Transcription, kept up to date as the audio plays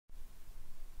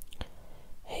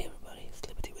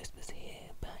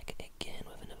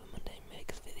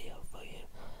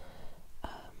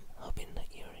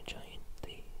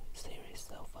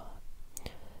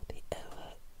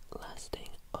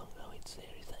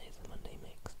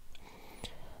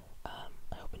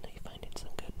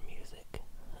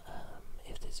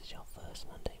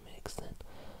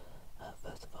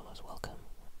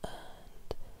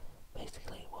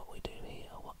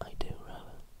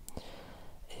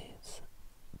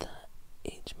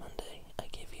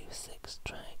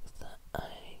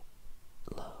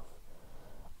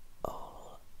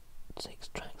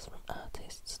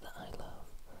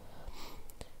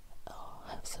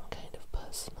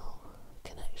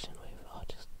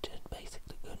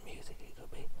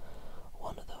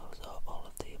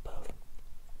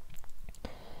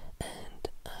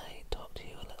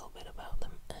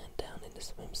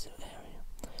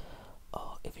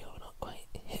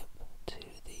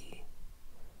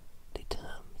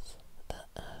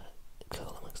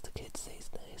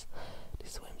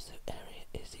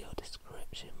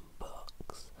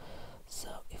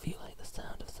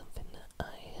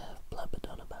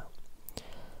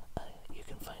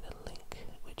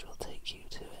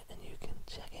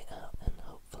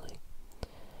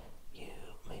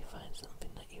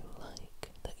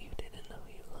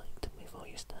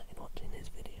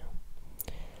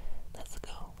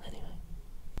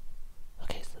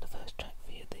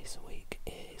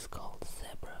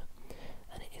Zebra,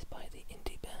 and it is by the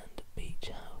indie band Beach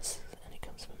House, and it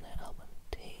comes from their album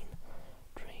Teen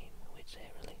Dream, which they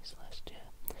released last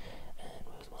year, and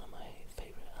was one of my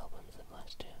favourite albums of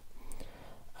last year.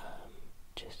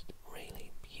 Just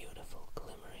really beautiful,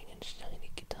 glimmering and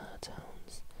shiny guitar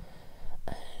tones,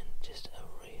 and just a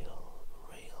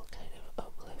real kind of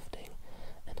uplifting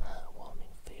and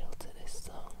heartwarming feel to this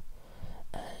song,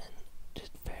 and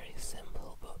just very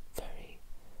simple but very,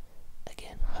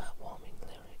 again, heartwarming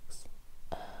lyrics.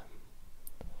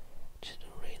 Just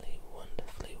a really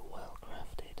wonderfully well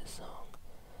crafted song.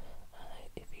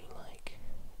 If you like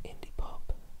indie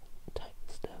pop type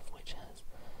stuff which has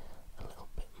a little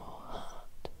bit more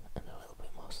heart and a little bit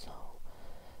more soul,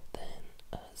 then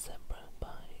Zebra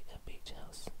by Beach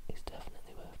House is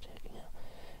definitely worth checking out.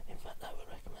 In fact, I would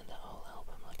recommend that whole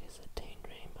album. Like I said, Teen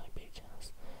Dream by Beach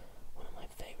House, one of my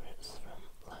favourites from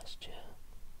last year,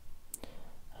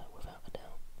 without a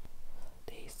doubt.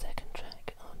 The second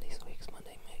track on this week's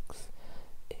Monday Mix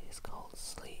is called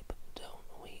Sleep, Don't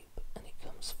Weep, and it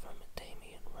comes from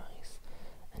Damien Rice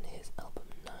and his album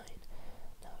 9.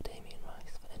 Now, Damien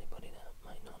Rice, for anybody that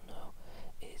might not know,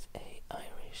 is a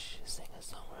Irish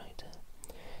singer-songwriter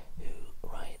who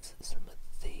writes some of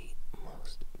the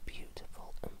most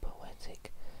beautiful and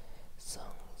poetic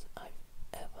songs I've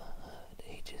ever heard.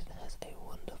 He just has a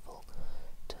wonderful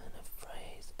turn of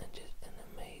phrase and just an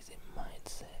amazing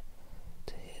mindset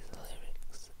to his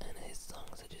lyrics, and his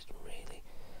songs are just really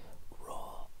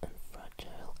raw and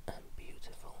fragile and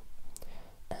beautiful.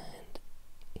 And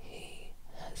he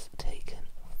has taken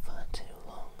far too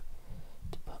long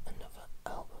to put another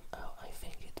album out. I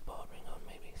think it's bordering on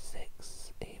maybe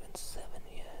 6, even 7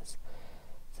 years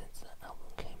since that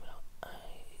album came out. I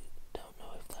don't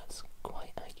know if that's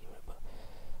quite accurate, but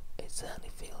it certainly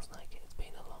feels like it's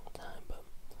been a long time. But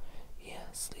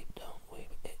yeah, Sleep Don't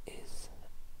Weep, it is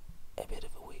a bit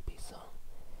of a weepy song,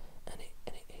 and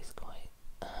it is quite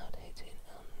hard hitting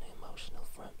on the emotional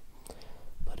front,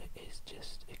 but it is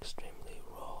just extremely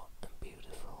raw and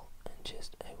beautiful and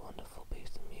just a wonderful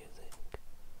piece of music.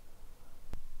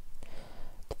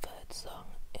 The third song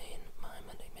in my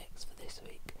Monday Mix for this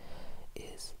week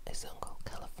is a song called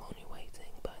California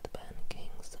Waiting by the band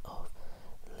Kings of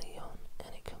Leon,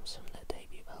 and it comes from their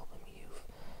debut album Youth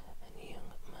and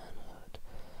Young Manhood.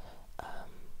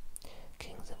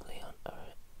 Kings of Leon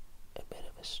are a bit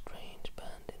of a strange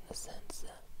band in the sense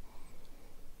that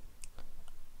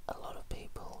a lot of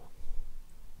people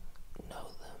know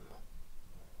them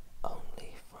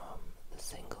only from the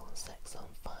single Sex on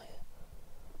Fire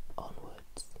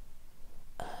onwards,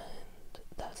 and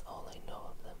that's all I know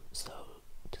of them. So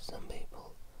to some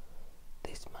people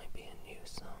this might be a new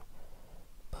song,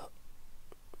 but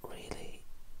really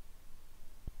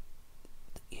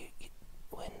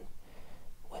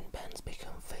when bands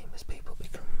become famous, people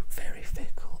become very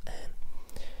fickle, and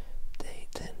they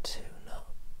tend to not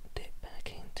dip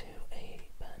back into a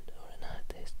band or an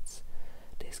artist's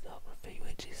discography,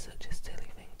 which is such a silly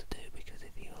thing to do, because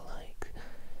if you like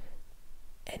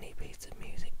any piece of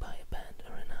music by a band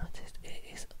or an artist, it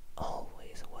is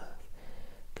always worth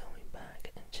going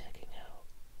back and checking out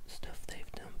stuff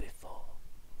they've done before.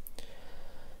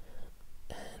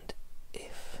 And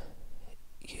if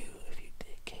you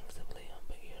did Kings of Leon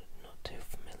but you're not too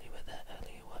familiar with their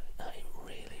earlier work, I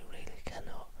really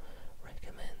cannot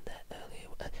recommend their earlier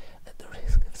work, at the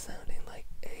risk of sounding like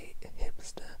a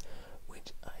hipster,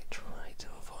 which I try to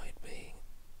avoid being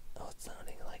or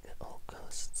sounding like at all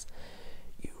costs.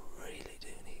 You really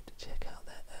do need to check out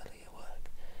their earlier work,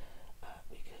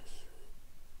 because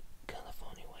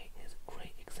California Waiting is a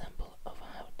great example of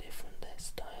how different their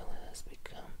style has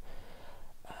become.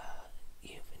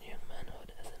 Youth and Young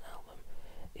Manhood as an album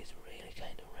is really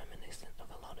kind of reminiscent of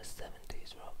a lot of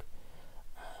 70s rock.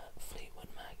 Fleetwood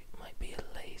Mac might be a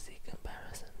lazy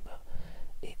comparison, but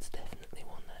it's definitely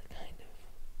one that kind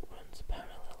of runs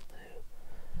parallel to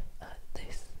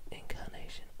this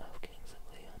incarnation of Kings of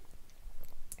Leon.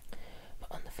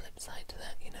 But on the flip side to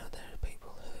that, there are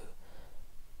people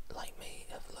who, like me,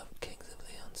 have loved Kings of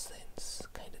Leon since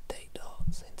kind of day dot,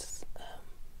 since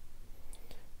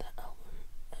that album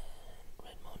and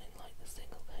Red Morning Light, the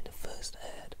single, kind of first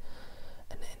aired,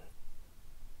 and then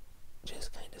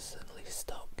just kind of suddenly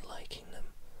stopped liking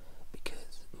them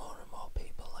because more and more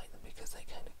people like them because they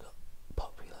kind of got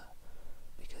popular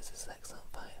because of Sex on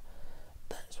Fire.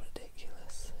 That's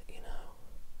ridiculous,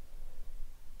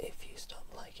 If you stop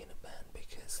liking a band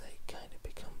because they kind of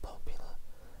become popular,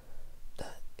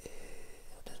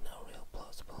 there's no real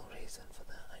plausible reason for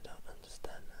that. I don't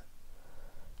understand that.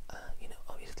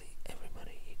 Obviously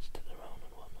everybody each to their own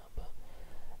and whatnot, but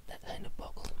that kind of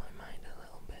boggles my mind a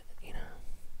little bit,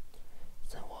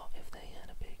 So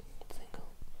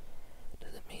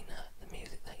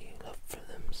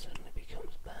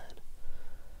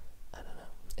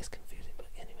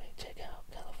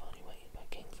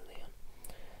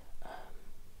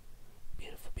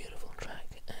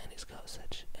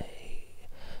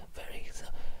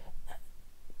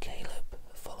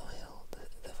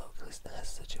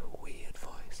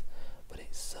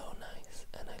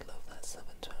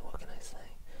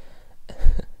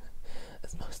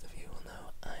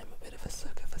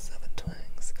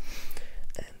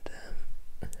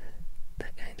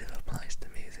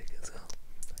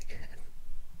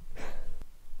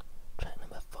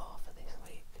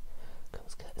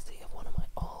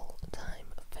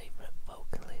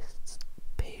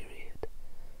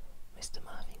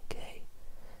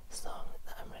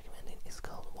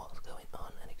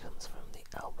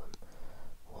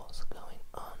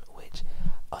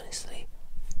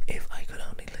if I could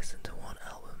only listen to one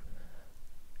album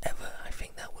ever, I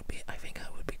think I would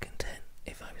be content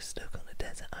if I was stuck on a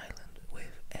desert island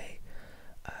with a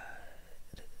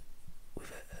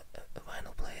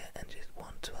vinyl player and just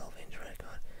one 12-inch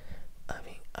record. I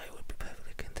mean, I would be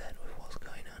perfectly content with what's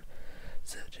going on.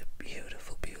 Such a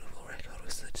beautiful, beautiful record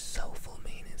with such soulful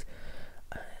meanings,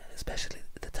 especially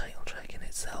the title track in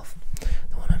itself,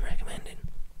 the one I'm recommending,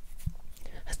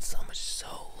 has so much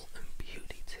soul and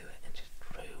beauty to it, and just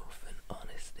truth and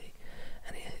honesty,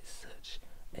 and it has such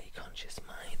a conscious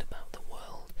mind about the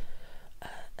world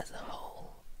as a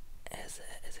whole, as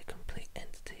a complete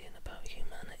entity, and about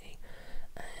humanity,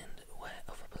 and where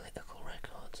other political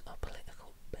records or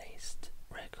political based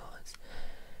records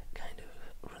kind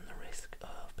of run the risk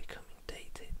of becoming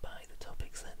dated by the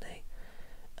topics that they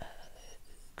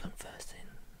converse in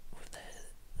with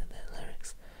their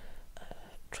lyrics.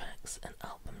 Tracks and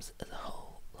albums as a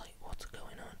whole, like What's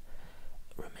Going On,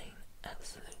 remain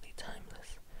absolutely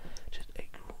timeless. Just a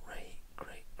great,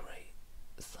 great, great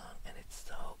song, and it's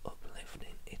so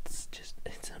uplifting. It's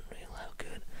unreal how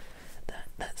good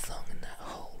that song and that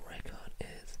whole record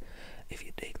is. If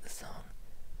you dig the song,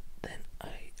 then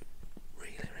I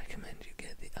really recommend you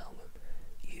get the album.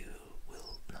 You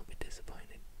will not be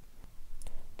disappointed.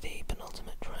 The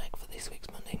penultimate track for this week's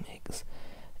Monday Mix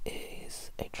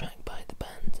is a track by the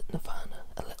band Nirvana,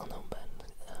 a little known band.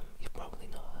 You've probably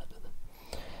not heard of them.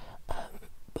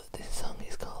 But this song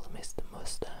is called Mr.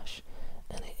 Moustache,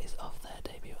 and it is off their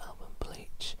debut album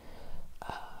Bleach,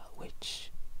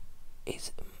 which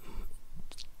is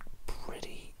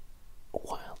pretty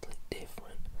wildly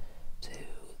different to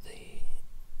the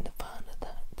Nirvana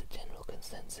that the general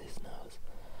consensus knows.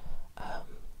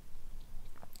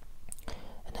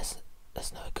 And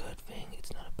that's not a good thing.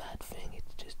 It's not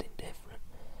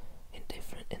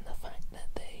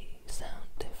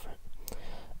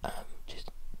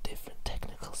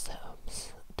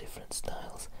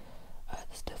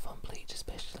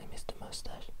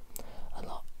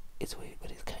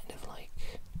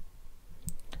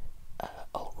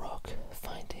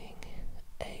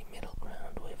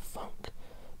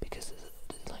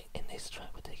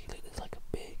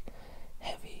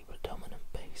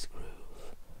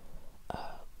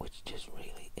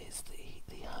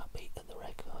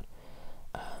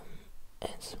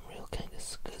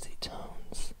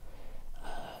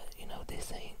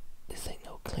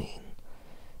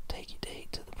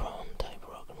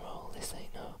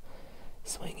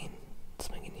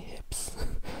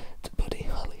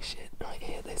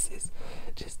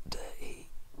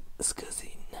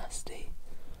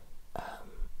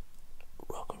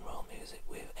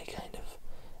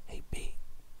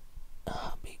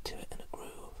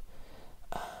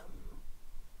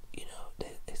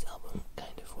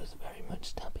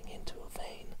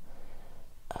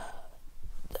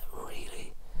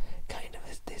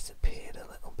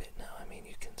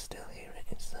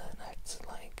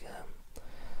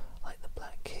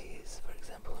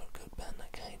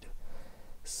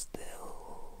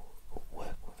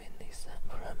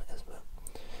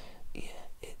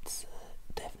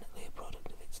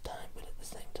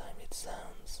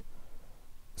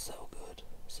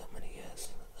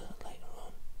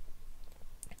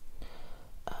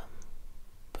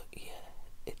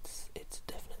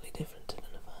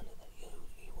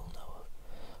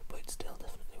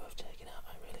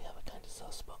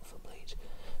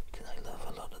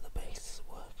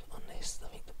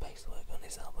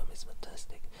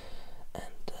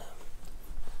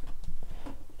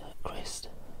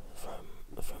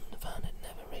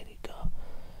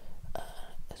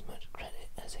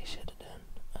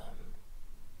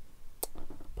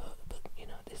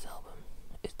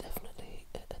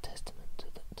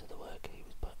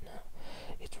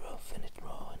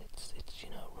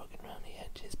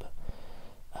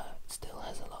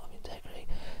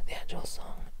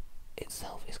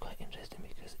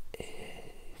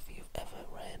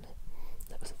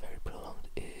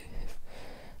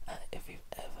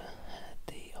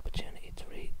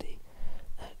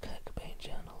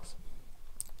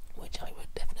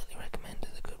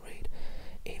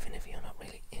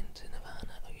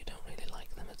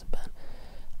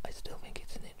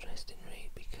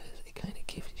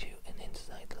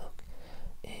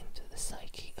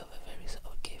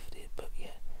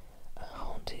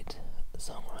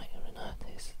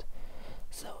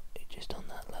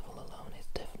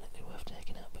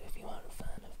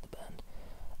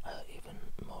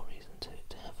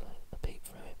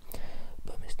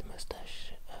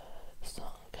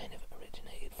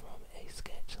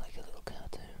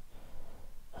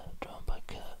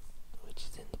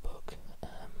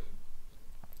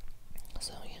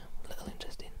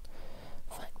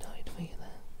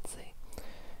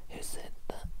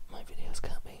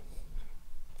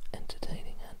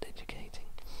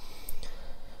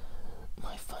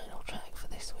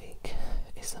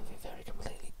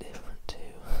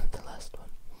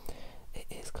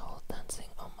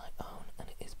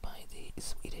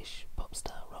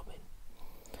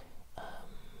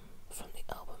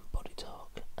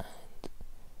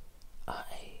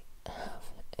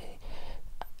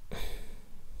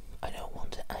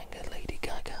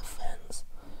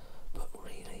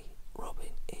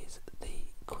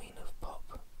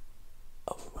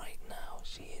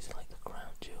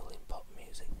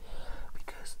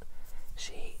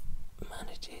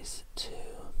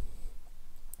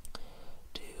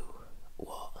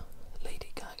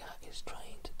is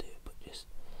trying to do, but just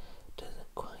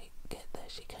doesn't quite get there.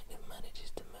 She kind of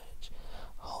manages to merge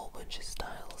a whole bunch of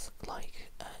styles,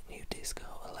 like new disco,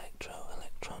 electro,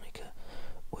 electronica,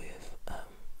 with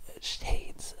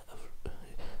shades of,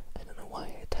 I don't know why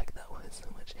I attacked that word so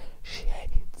much,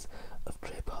 shades of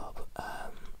trip hop,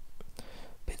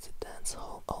 bits of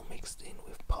dancehall, all mixed in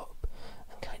with pop,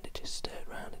 and kind of just stirred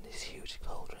around in this huge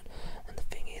cauldron. And the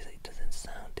thing is, it doesn't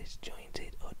sound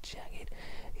disjointed or jagged.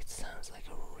 It sounds like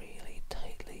a really